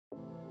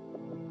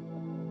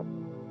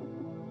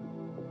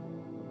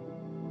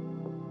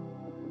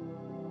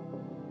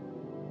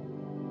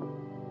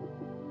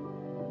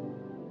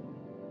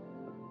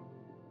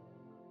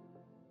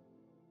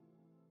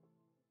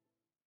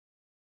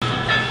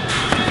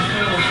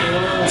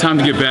time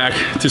to get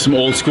back to some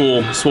old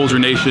school Soldier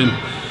Nation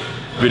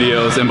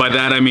videos, and by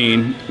that I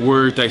mean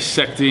we're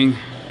dissecting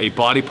a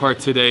body part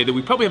today that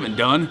we probably haven't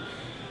done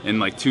in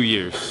like 2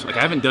 years. Like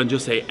I haven't done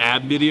just a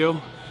ab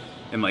video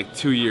in like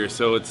 2 years,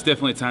 so it's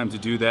definitely time to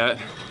do that.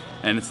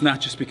 And it's not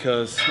just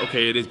because,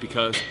 okay, it is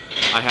because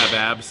I have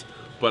abs,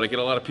 but I get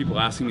a lot of people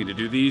asking me to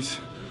do these.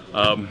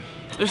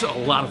 There's a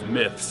lot of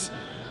myths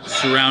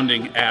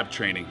surrounding ab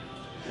training.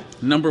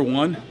 Number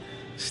one,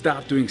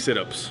 stop doing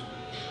sit-ups.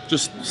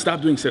 Just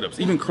stop doing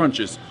sit-ups. Even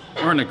crunches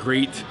aren't a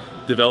great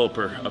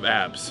developer of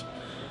abs.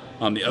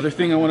 The other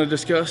thing I want to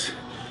discuss,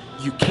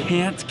 you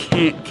can't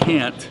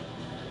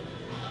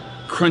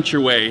crunch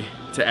your way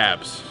to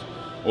abs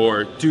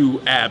or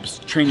do abs,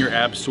 train your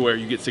abs to where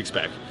you get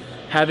six-pack.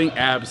 Having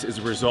abs is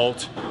a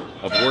result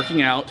of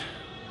working out,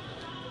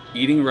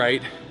 eating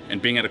right,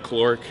 and being at a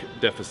caloric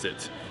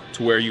deficit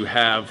to where you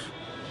have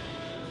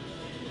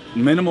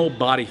minimal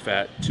body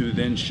fat to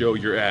then show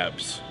your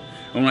abs.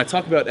 And when I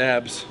talk about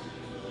abs,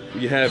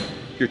 you have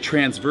your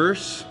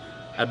transverse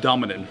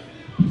abdomen.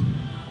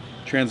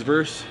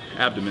 Transverse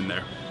abdomen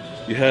there.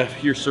 You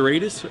have your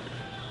serratus.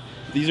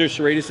 These are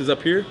serratuses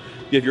up here.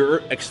 You have your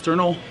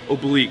external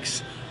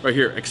obliques right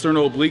here.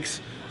 External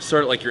obliques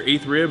start at like your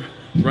 8th rib,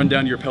 run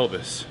down to your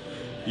pelvis.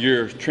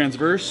 Your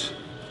transverse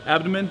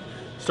abdomen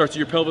starts at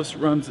your pelvis,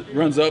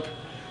 runs up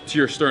to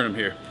your sternum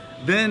here.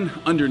 Then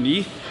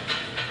underneath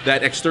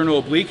that external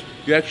oblique,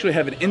 you actually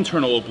have an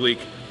internal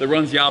oblique that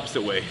runs the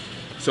opposite way.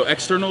 So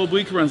external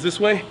oblique runs this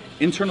way,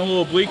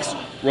 internal obliques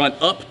run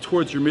up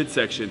towards your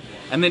midsection.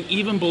 And then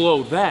even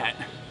below that,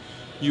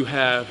 you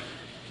have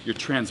your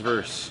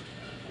transverse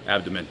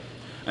abdomen.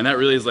 And that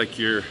really is like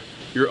your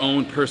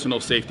own personal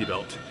safety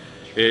belt.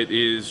 It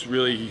is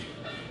really,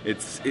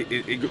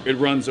 it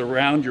runs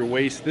around your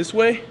waist this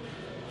way,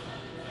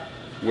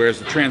 whereas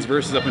the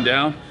transverse is up and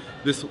down.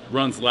 This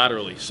runs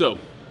laterally. So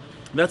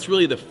that's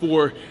really the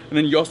four. And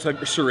then you also have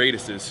your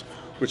serratuses,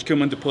 which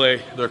come into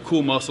play. They're a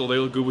cool muscle. They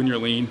look good when you're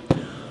lean.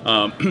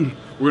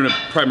 We're gonna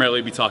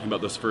primarily be talking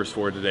about those first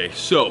four today.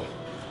 So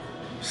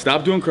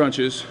stop doing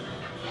crunches.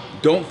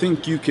 Don't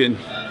think you can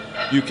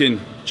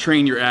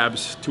train your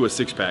abs to a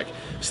six-pack.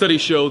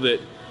 Studies show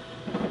that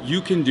you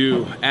can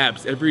do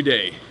abs every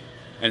day,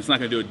 and it's not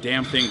gonna do a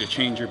damn thing to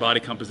change your body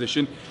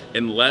composition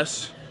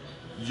unless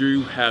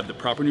you have the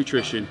proper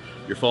nutrition,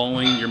 you're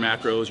following your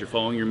macros, you're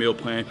following your meal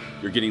plan,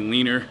 you're getting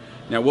leaner.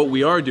 Now what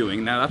we are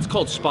doing, now that's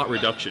called spot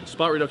reduction.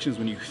 Spot reduction is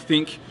when you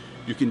think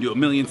you can do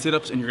 1,000,000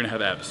 sit-ups and you're gonna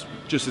have abs.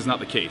 Just is not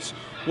the case.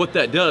 What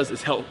that does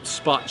is help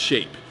spot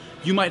shape.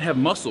 You might have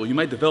muscle, you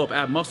might develop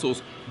ab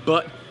muscles,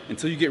 but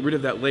until you get rid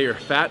of that layer of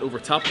fat over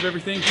top of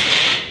everything,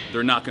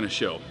 they're not gonna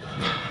show.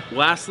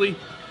 Lastly,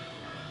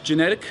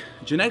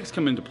 genetics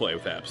come into play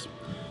with abs.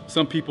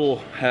 Some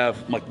people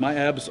have, like my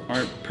abs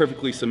aren't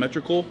perfectly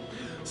symmetrical.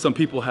 Some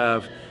people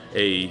have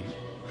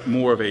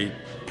more of a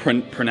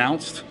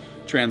pronounced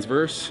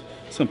transverse.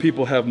 Some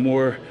people have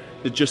more,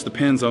 it just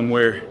depends on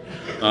where,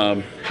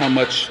 how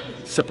much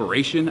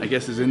separation, I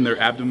guess, is in their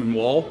abdomen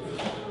wall.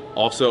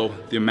 Also,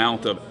 the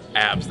amount of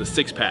abs, the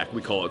six-pack,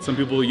 we call it. Some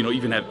people,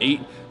 even have 8,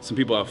 some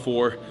people have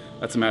 4.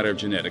 That's a matter of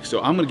genetics.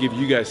 So I'm gonna give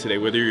you guys today,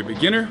 whether you're a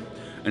beginner,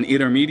 an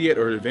intermediate,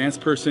 or an advanced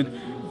person,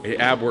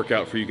 an ab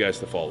workout for you guys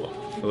to follow.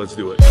 So let's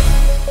do it.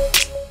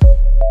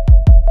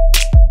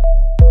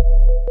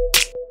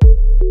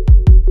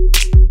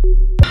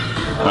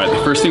 All right,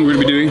 the first thing we're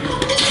gonna be doing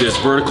is this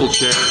vertical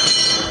chair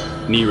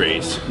knee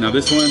raise. Now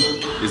this one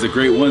is a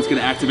great one. It's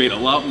gonna activate a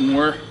lot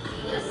more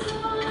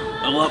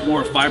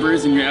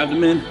fibers in your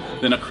abdomen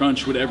than a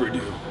crunch would ever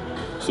do.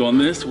 So on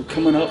this, we're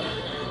coming up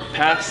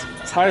past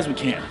as high as we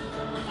can.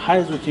 High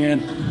as we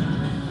can.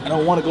 I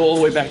don't wanna go all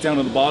the way back down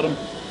to the bottom.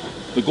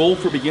 The goal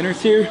for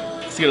beginners here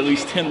is to get at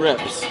least 10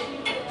 reps.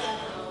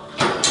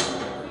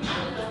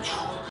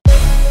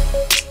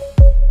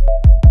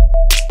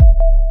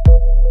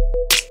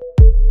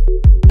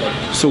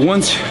 So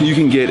once you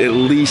can get at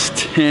least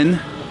 10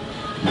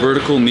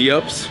 vertical knee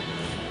ups,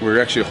 where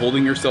you're actually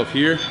holding yourself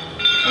here,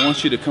 I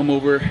want you to come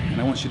over and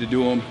I want you to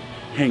do them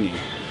hanging.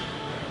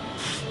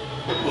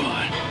 1,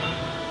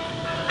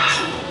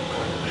 2,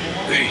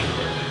 3,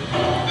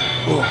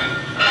 4,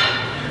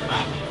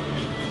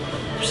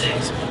 5,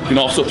 6. You can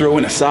also throw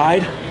in a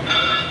side.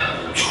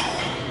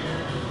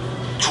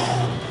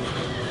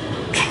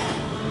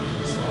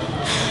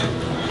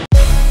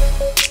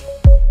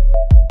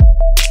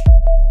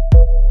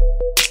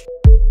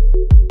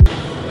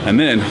 And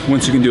then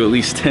once you can do at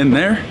least 10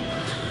 there,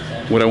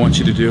 what I want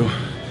you to do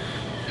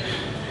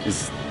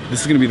is,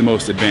 this is gonna be the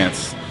most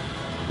advanced.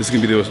 This is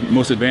gonna be the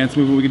most advanced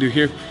movement we can do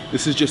here.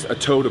 This is just a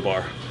toe to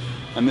bar.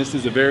 And this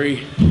is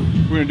we're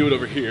gonna do it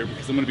over here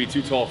because I'm gonna be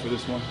too tall for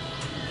this one.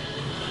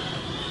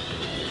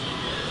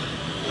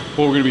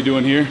 What we're gonna be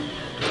doing here,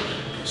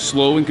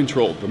 slow and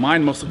controlled. The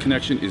mind-muscle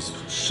connection is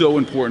so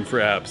important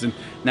for abs. And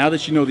now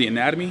that you know the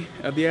anatomy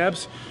of the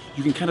abs,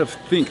 you can kind of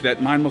think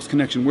that mind-muscle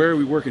connection, where are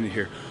we working it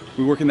here?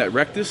 We work in that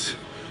rectus,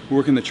 we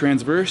work in the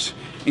transverse.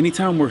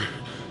 Anytime we're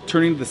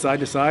turning to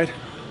side,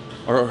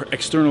 our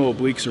external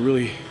obliques are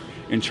really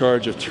in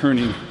charge of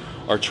turning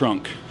our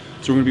trunk.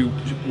 So we're gonna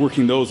be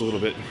working those a little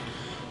bit.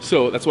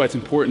 So that's why it's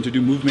important to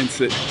do movements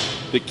that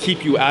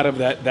keep you out of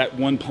that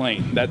one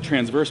plane, that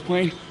transverse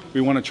plane.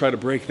 We wanna try to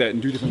break that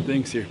and do different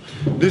things here.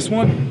 This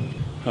one,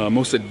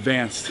 most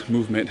advanced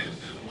movement,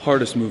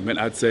 hardest movement,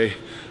 I'd say,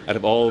 out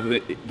of all of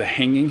the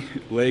hanging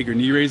leg or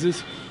knee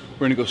raises.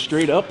 We're gonna go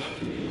straight up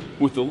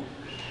with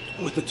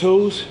the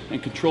toes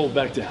and control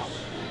back down.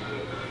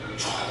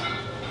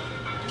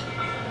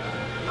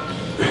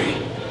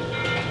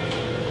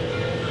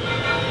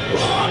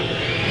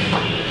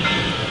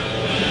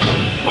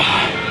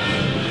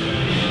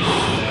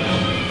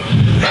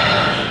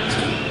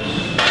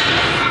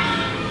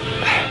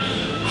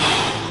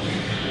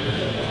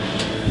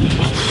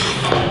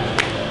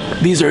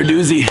 These are a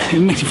doozy. It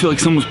makes you feel like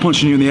someone's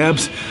punching you in the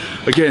abs.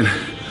 Again,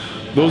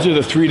 those are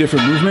the 3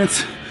 different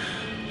movements,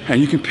 and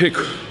you can pick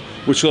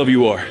which level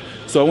you are.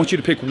 So I want you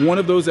to pick one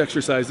of those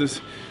exercises,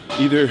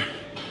 either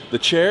the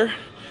chair,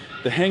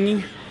 the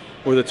hanging,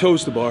 or the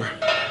toes to bar,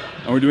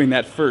 and we're doing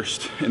that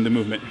first in the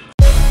movement.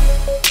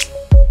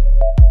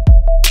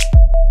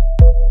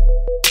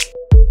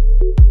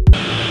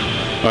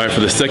 All right,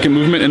 for the second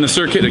movement in the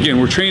circuit, again,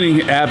 we're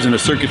training abs in a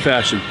circuit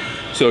fashion.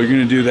 So you're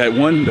gonna do that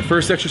one, the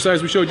first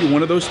exercise we showed you,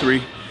 one of those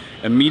 3,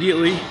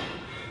 immediately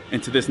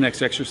into this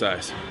next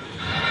exercise.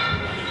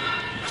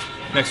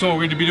 Next one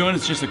we're gonna be doing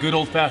is just a good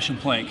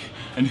old-fashioned plank.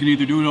 And you can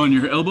either do it on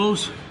your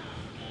elbows,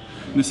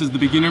 this is the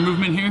beginner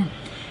movement here,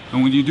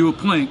 and when you do a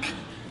plank,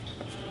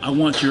 I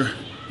want your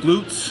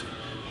glutes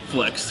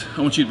flexed.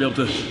 I want you to be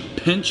able to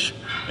pinch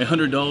a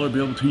 $100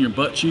 bill between your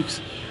butt cheeks,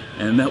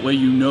 and that way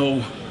you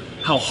know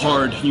how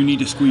hard you need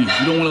to squeeze.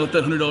 You don't wanna let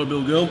that $100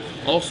 bill go.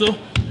 Also,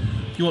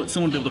 you want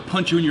someone to be able to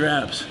punch you in your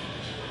abs.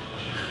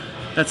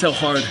 That's how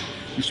hard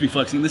you should be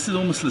flexing. This is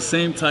almost the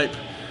same type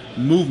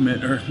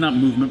movement, or not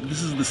movement, but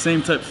this is the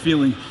same type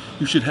feeling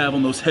you should have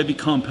on those heavy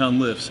compound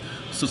lifts.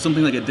 So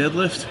something like a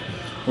deadlift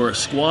or a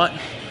squat,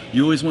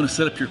 you always want to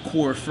set up your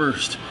core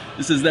first.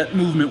 This is that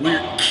movement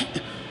where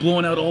you're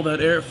blowing out all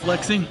that air,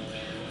 flexing.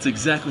 It's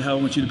exactly how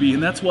I want you to be.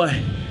 And that's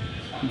why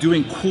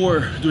doing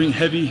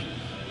heavy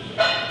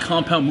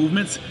compound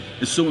movements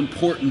is so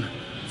important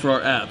for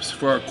our abs,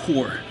 for our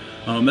core.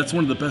 That's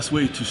one of the best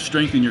ways to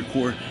strengthen your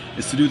core,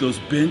 is to do those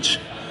bench,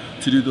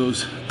 to do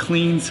those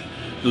cleans,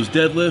 those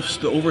deadlifts,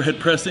 the overhead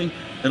pressing.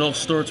 It all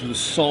starts with a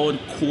solid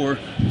core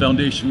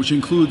foundation, which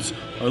includes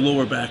our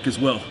lower back as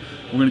well.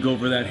 We're gonna go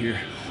over that here.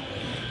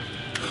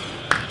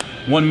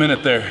 1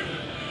 minute there.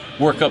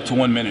 Work up to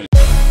 1 minute.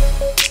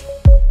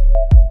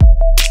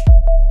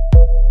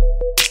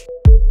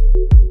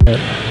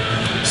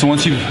 So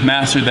once you've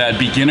mastered that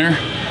beginner,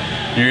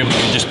 and you're able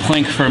to just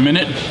plank for a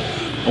minute,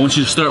 I want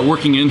you to start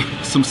working in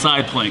some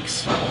side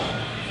planks.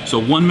 So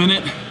 1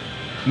 minute,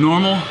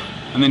 normal,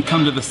 and then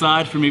come to the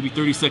side for maybe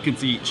 30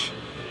 seconds each.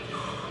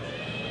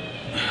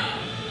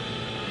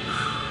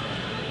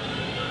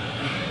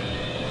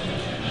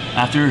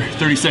 After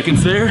 30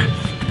 seconds there,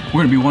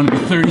 we're gonna be 1 to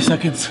 30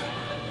 seconds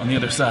on the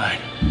other side.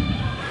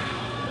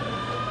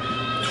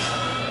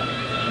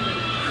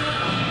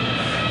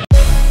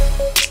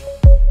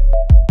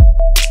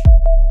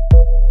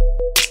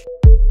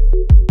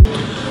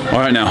 All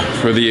right, now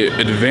for the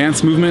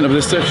advanced movement of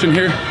this section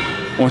here,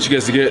 I want you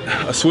guys to get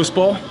a Swiss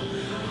ball.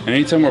 And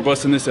anytime we're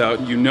busting this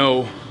out, you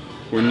know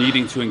we're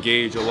needing to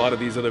engage a lot of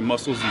these other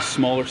muscles, these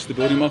smaller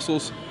stability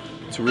muscles,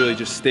 to really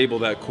just stable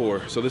that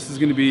core. So this is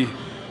gonna be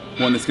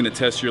one that's gonna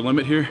test your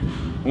limit here.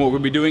 And what we'll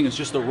be doing is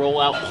just a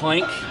roll out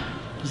plank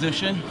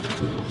position.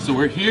 So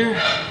we're here,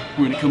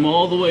 we're gonna come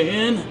all the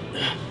way in,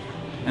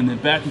 and then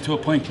back into a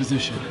plank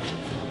position.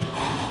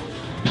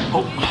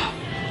 Oh,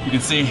 you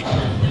can see.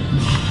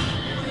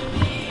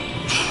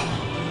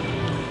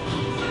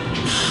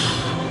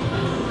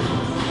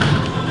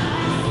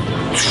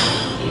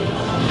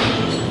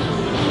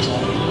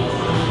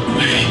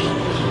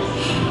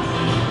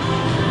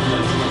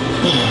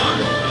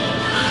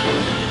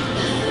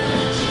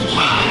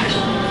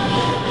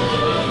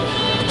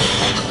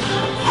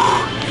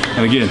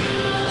 And again,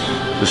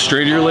 the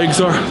straighter your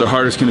legs are, the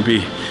harder it's gonna be.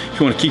 If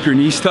you wanna keep your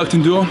knees tucked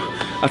and do them,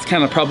 that's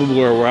kind of probably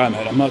where I'm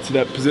at. I'm not to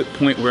that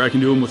point where I can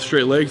do them with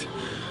straight legs,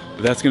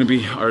 but that's gonna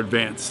be our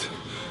advanced.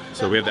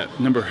 So we have that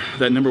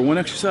number 1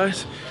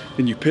 exercise,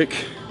 then you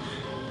pick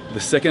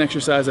the second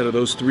exercise out of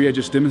those 3 I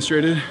just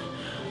demonstrated,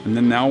 and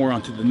then now we're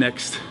on to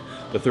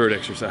the third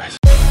exercise.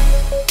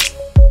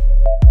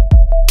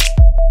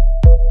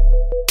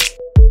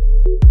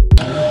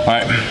 All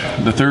right,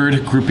 the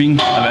third grouping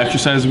of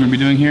exercises we're gonna be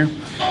doing here,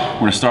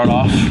 we're gonna start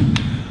off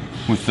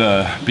with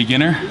the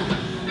beginner.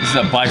 This is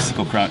a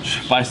bicycle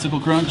crunch. Bicycle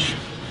crunch,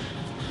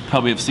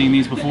 probably have seen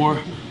these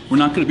before. We're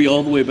not gonna be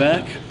all the way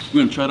back.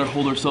 We're gonna try to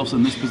hold ourselves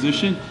in this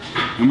position,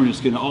 and we're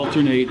just gonna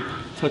alternate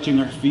touching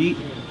our feet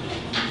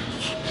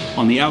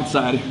on the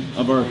outside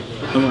of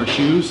our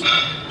shoes,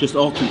 just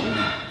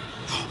alternately.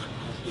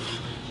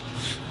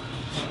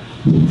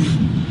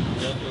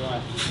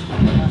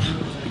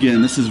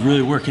 Again, this is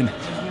really working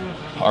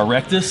our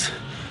rectus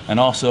and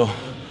also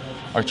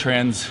our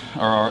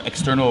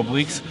external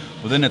obliques,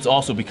 but then it's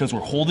also because we're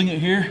holding it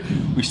here,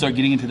 we start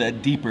getting into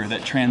that deeper,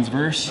 that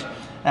transverse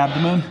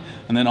abdomen,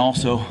 and then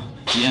also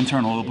the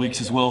internal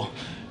obliques as well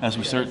as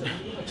we start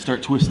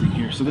twisting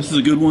here. So this is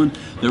a good one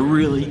that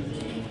really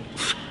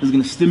is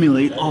gonna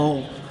stimulate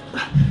all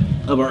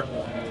of our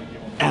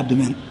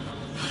abdomen.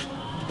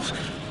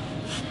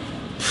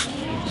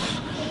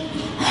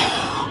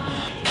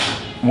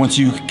 Once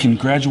you can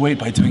graduate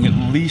by doing at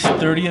least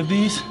 30 of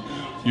these,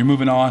 you're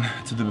moving on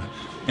to the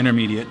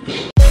intermediate.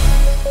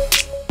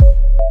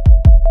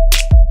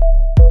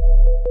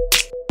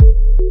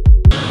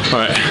 All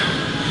right,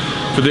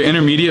 for the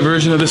intermediate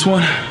version of this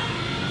one,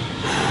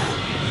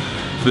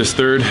 for this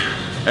third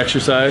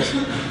exercise,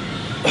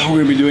 we're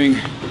gonna be doing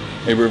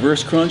a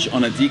reverse crunch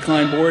on a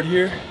decline board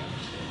here.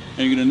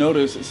 And you're gonna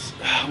notice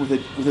with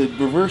a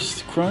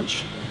reverse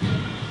crunch,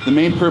 the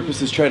main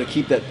purpose is try to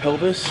keep that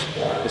pelvis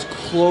as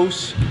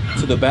close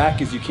to the back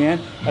as you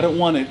can. I don't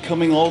want it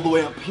coming all the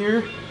way up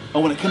here. I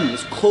want it coming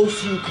as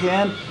close as you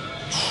can.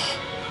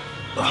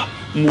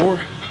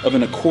 More of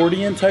an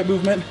accordion type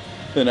movement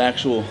than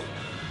actual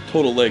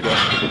total leg up.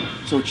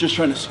 So we're just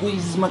trying to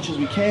squeeze as much as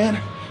we can.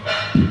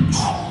 3,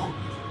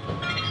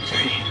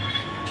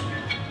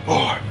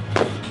 4,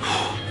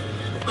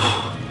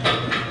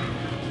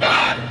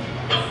 5,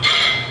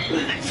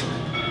 6,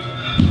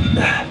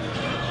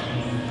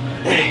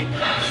 8.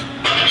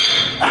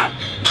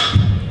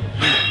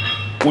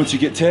 Once you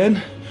get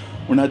 10,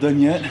 we're not done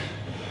yet.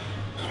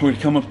 We're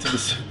gonna come up to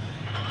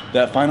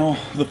the final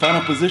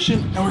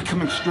position, and we're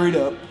coming straight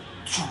up.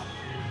 2,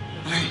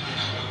 3,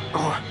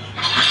 4,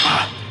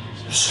 5,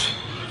 6,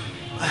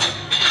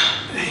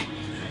 8,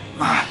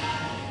 9.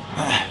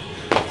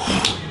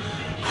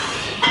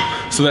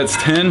 So that's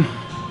 10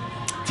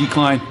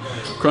 decline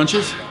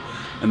crunches,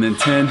 and then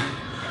 10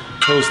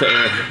 toes to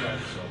air,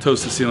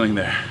 toes to ceiling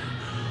there.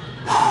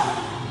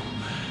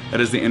 That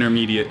is the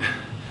intermediate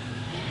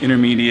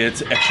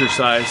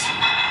exercise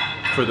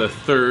for the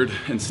third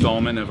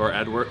installment of our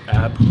ab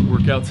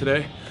workout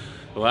today.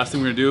 The last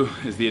thing we're gonna do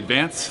is the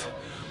advanced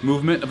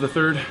movement of the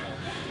third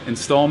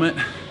installment.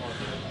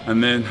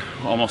 And then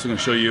I'm also gonna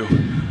show you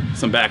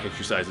some back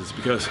exercises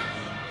because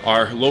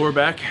our lower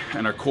back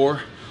and our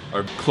core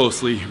are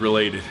closely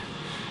related.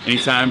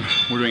 Anytime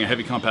we're doing a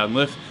heavy compound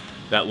lift,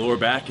 that lower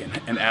back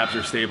and abs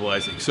are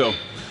stabilizing. So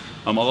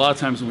a lot of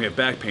times when we have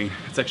back pain,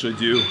 it's actually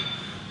due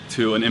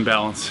to an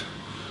imbalance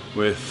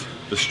with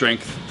the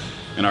strength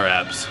in our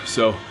abs.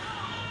 So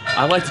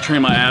I like to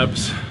train my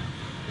abs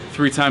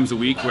 3 times a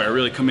week where I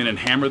really come in and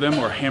hammer them,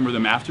 or hammer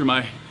them after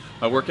my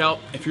workout.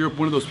 If you're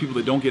one of those people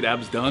that don't get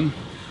abs done,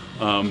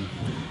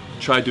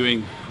 try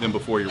doing them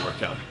before your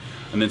workout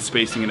and then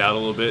spacing it out a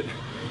little bit.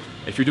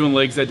 If you're doing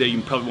legs that day, you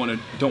probably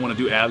don't want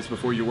to do abs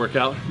before your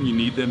workout. You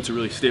need them to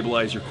really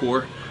stabilize your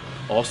core.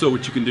 Also,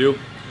 what you can do,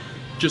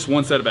 just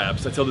one set of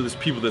abs. I tell these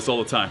people this all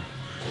the time.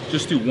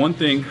 Just do one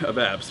thing of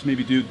abs.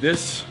 Maybe do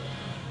this,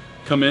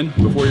 come in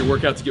before your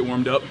workout to get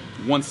warmed up.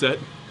 One set,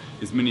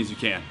 as many as you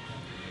can.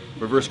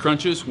 Reverse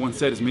crunches, one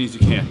set, as many as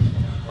you can.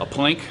 A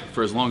plank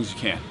for as long as you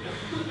can.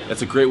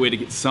 That's a great way to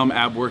get some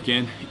ab work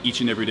in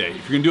each and every day.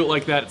 If you're gonna do it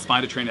like that, it's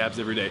fine to train abs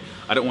every day.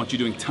 I don't want you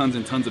doing tons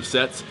and tons of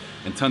sets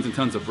and tons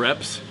of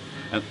reps.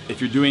 And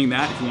if you're doing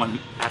that, if you want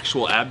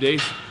actual ab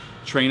days,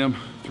 train them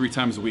 3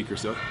 times a week or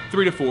so.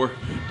 3 to 4,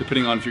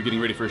 depending on if you're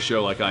getting ready for a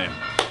show like I am.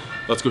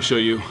 Let's go show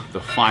you the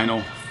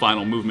final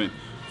movement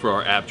for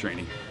our ab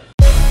training.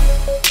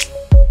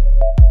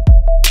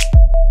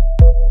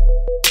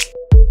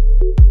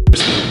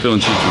 Feeling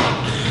cheeky.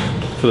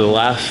 For the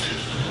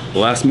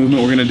last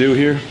movement we're gonna do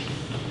here.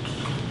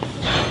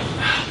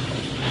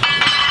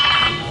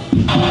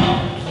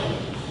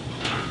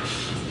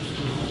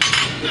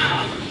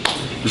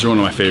 These are one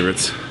of my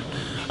favorites.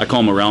 I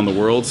call them around the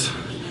worlds,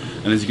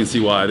 and as you can see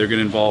why, they're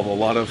gonna involve a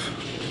lot of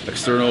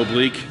external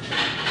oblique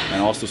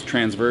and also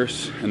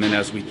transverse, and then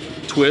as we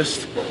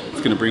twist,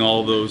 it's gonna bring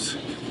all of those,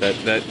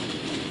 that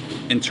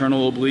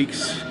internal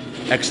obliques,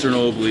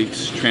 external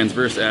obliques,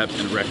 transverse ab,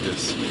 and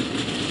rectus.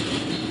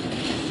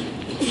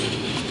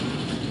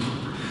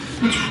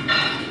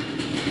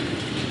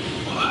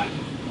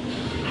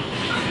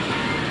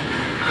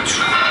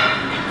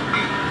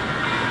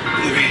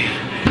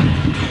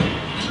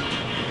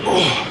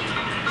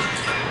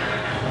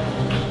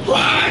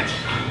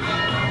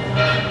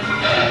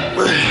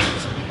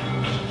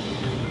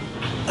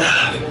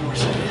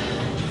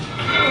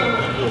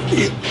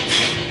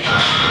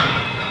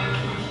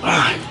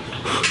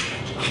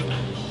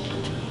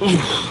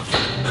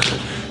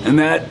 And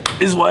that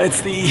is why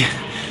it's the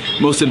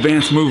most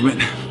advanced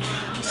movement.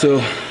 So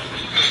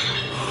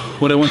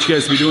what I want you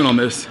guys to be doing on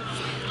this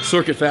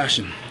circuit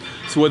fashion.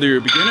 So whether you're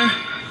a beginner,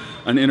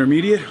 an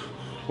intermediate,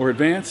 or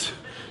advanced,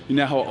 you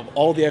now have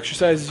all the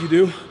exercises you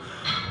do.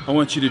 I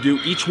want you to do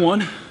each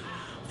one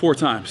 4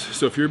 times.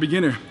 So if you're a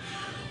beginner,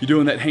 you're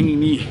doing that hanging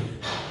knee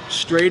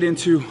straight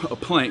into a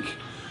plank,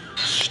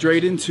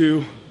 straight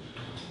into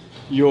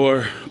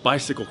your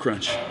bicycle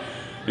crunch.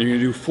 And you're gonna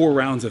do 4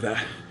 rounds of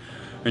that.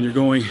 And you're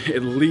going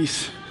at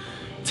least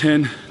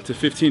 10 to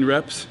 15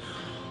 reps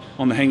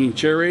on the hanging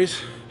chair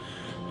raise,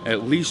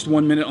 at least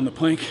 1 minute on the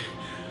plank,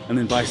 and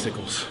then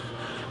bicycles.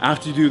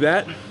 After you do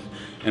that,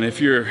 And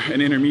if you're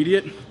an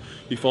intermediate,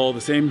 you follow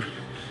the same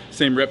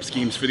rep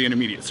schemes for the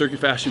intermediate. Circuit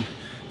fashion,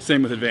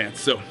 same with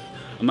advanced. So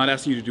I'm not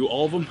asking you to do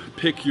all of them.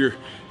 Pick your,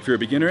 if you're a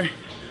beginner,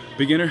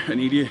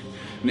 an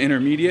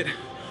intermediate,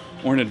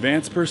 or an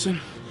advanced person,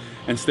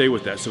 and stay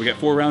with that. So we got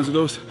 4 rounds of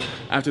those.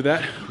 After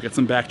that, we got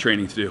some back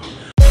training to do.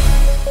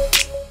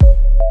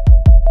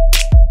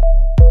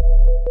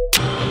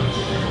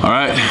 All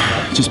right,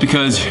 just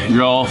because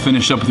you're all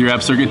finished up with your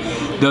ab circuit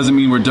doesn't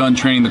mean we're done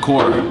training the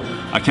core.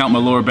 I count my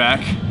lower back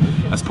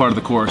as part of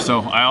the core. So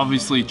I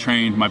obviously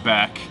trained my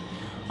back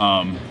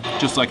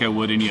just like I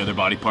would any other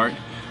body part,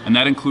 and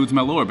that includes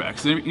my lower back.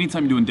 So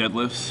anytime you're doing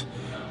deadlifts,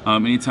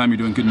 anytime you're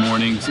doing good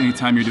mornings,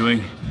 anytime you're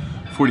doing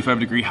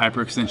 45-degree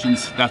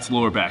hyperextensions, that's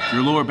lower back.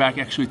 Your lower back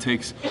actually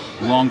takes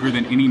longer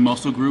than any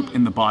muscle group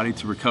in the body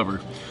to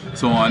recover.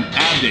 So on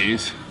ab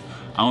days,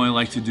 I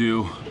like to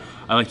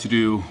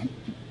do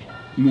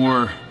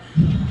more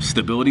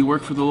stability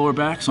work for the lower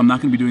back. So I'm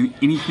not gonna be doing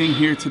anything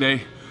here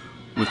today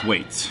with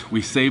weights.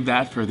 We save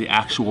that for the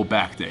actual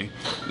back day.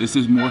 This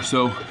is more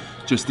so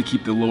just to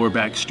keep the lower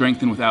back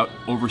strengthened without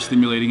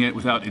overstimulating it,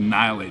 without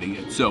annihilating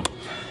it. So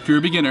if you're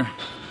a beginner,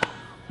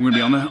 we're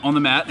gonna be on the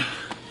mat,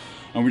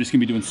 and we're just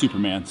gonna be doing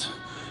Supermans.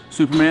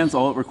 Supermans,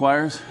 all it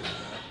requires,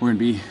 we're gonna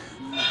be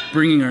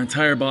bringing our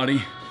entire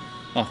body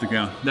off the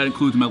ground. That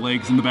includes my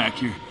legs and the back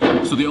here.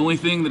 So the only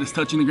thing that is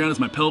touching the ground is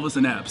my pelvis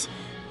and abs.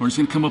 We're just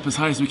gonna come up as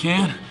high as we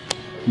can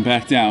and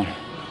back down.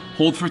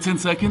 Hold for 10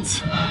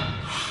 seconds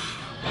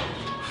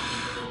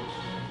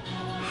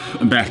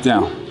and back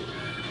down.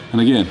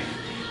 And again,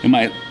 it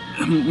might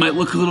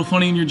look a little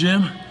funny in your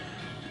gym,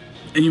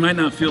 and you might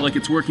not feel like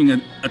it's working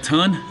a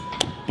ton,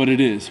 but it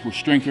is. We're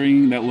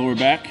strengthening that lower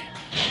back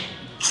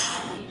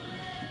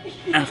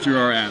after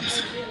our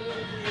abs.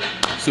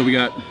 So we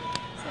got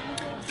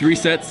 3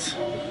 sets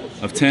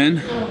of 10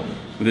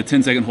 with a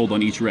 10-second hold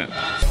on each rep.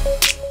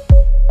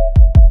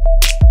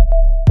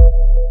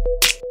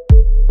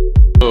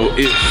 So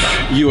if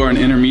you are an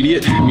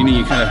intermediate, meaning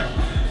you kind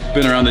of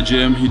been around the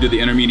gym, you did the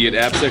intermediate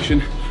ab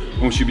section,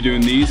 we should be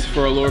doing these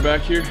for our lower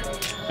back here.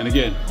 And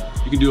again,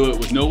 you can do it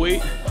with no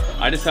weight.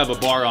 I just have a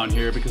bar on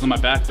here because on my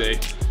back day,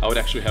 I would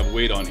actually have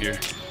weight on here.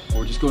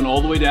 We're just going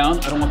all the way down.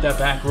 I don't want that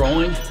back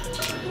rolling.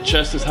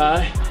 Chest is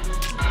high,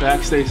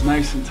 back stays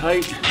nice and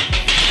tight.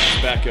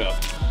 Back up.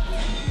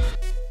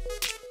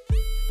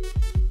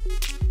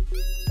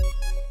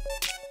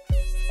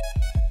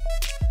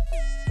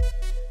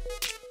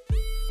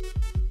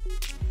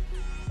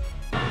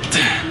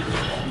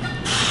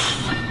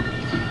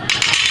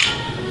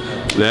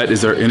 That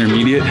is our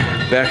intermediate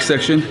back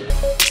section.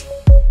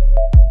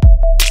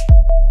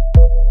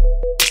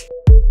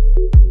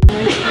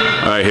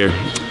 All right, here.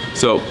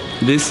 So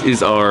this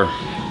is our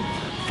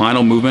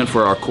final movement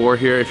for our core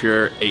here. If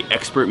you're an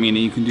expert,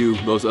 meaning you can do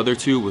those other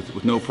 2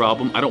 with no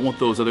problem. I don't want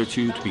those other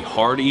 2 to be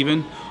hard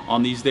even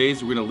on these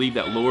days. We're gonna leave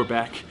that lower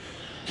back,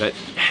 that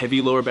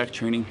heavy lower back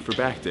training for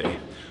back day.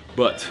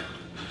 But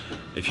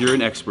if you're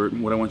an expert,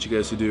 what I want you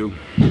guys to do,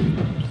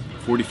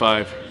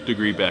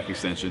 45-degree back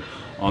extension.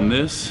 On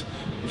this,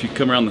 if you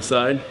come around the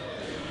side,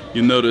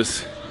 you'll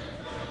notice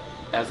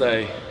as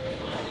I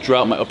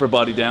drop my upper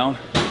body down,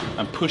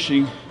 I'm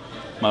pushing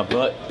my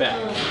butt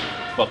back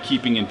while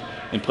keeping in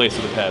place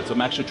of the pad. So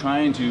I'm actually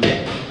trying to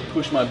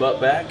push my butt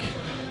back.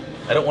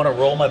 I don't want to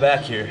roll my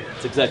back here.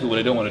 That's exactly what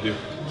I don't want to do.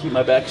 Keep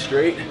my back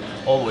straight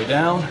all the way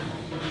down.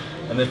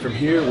 And then from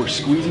here, we're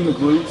squeezing the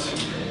glutes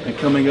and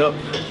coming up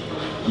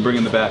and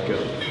bringing the back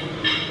up.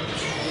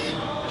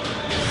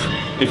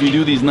 If you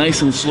do these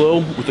nice and slow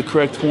with the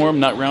correct form,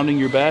 not rounding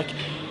your back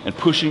and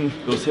pushing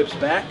those hips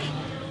back,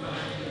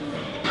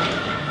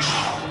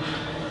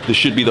 this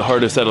should be the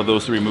hardest out of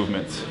those 3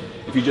 movements.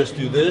 If you just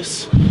do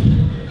this,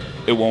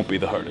 it won't be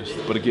the hardest.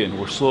 But again,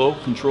 we're slow,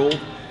 controlled.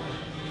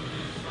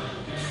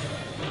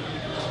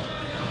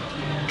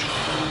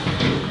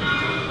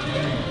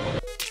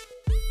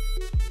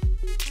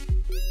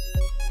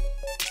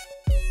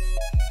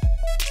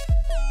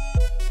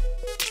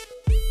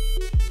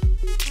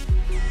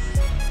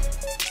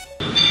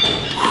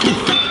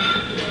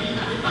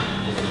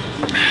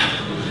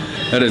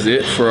 That is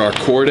it for our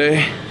core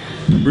day.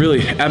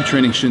 Really, ab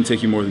training shouldn't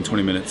take you more than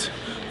 20 minutes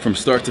from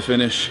start to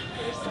finish,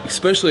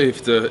 especially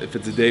if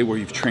it's a day where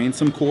you've trained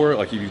some core,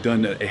 like if you've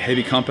done a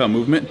heavy compound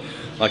movement,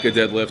 like a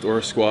deadlift or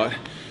a squat.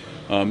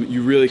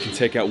 You really can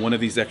take out one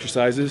of these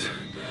exercises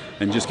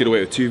and just get away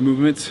with 2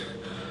 movements.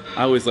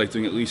 I always like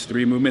doing at least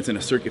 3 movements in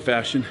a circuit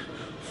fashion,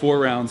 4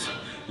 rounds,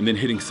 and then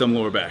hitting some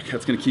lower back.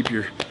 That's gonna keep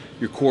your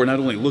core not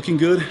only looking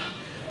good,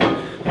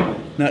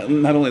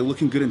 not only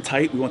looking good and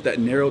tight, we want that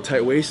narrow,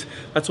 tight waist.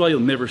 That's why you'll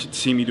never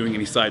see me doing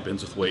any side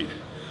bends with weight.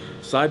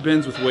 Side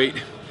bends with weight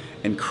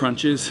and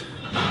crunches,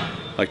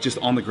 like just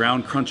on the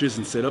ground crunches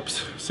and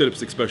sit-ups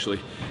especially,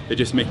 they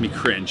just make me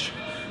cringe.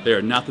 They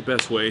are not the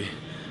best way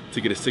to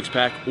get a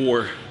 6-pack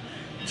or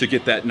to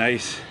get that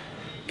nice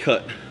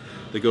cut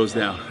that goes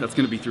down. That's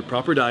gonna be through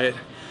proper diet,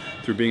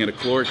 through being at a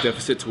caloric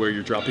deficit to where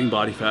you're dropping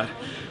body fat,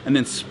 and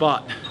then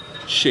spot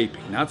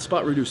shaping, not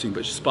spot reducing,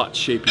 but spot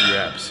shaping your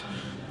abs.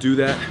 Do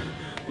that,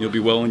 you'll be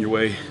well on your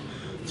way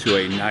to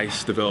a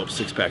nice developed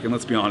six-pack. And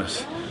let's be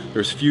honest,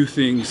 there's few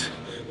things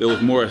that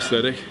look more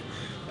aesthetic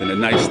than a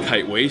nice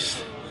tight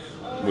waist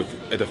with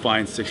a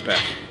defined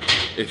six-pack.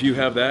 If you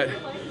have that,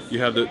 you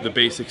have the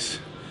basics,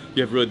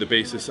 you have really the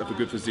basis of a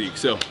good physique.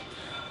 So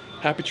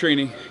happy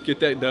training, get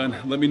that done.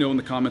 Let me know in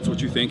the comments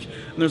what you think.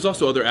 And there's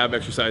also other ab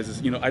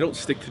exercises. You know, I don't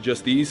stick to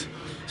just these.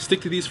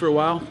 Stick to these for a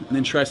while and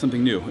then try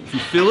something new. If you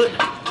feel it,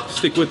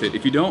 stick with it.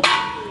 If you don't,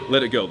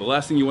 let it go. The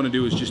last thing you want to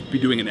do is just be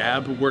doing an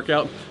ab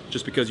workout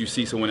just because you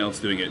see someone else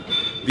doing it.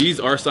 These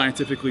are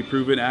scientifically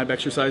proven ab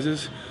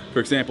exercises. For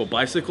example,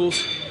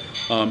 bicycles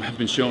have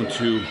been shown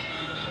to,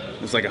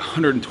 there's like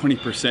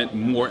 120%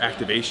 more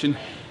activation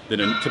than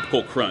a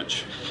typical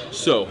crunch.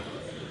 So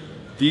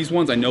these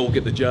ones I know will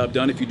get the job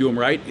done if you do them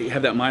right. You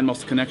have that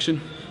mind-muscle connection.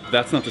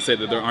 That's not to say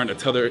that there aren't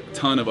a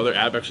ton of other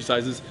ab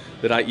exercises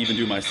that I even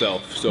do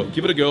myself. So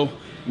give it a go,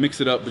 mix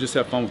it up, but just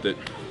have fun with it.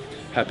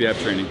 Happy ab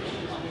training.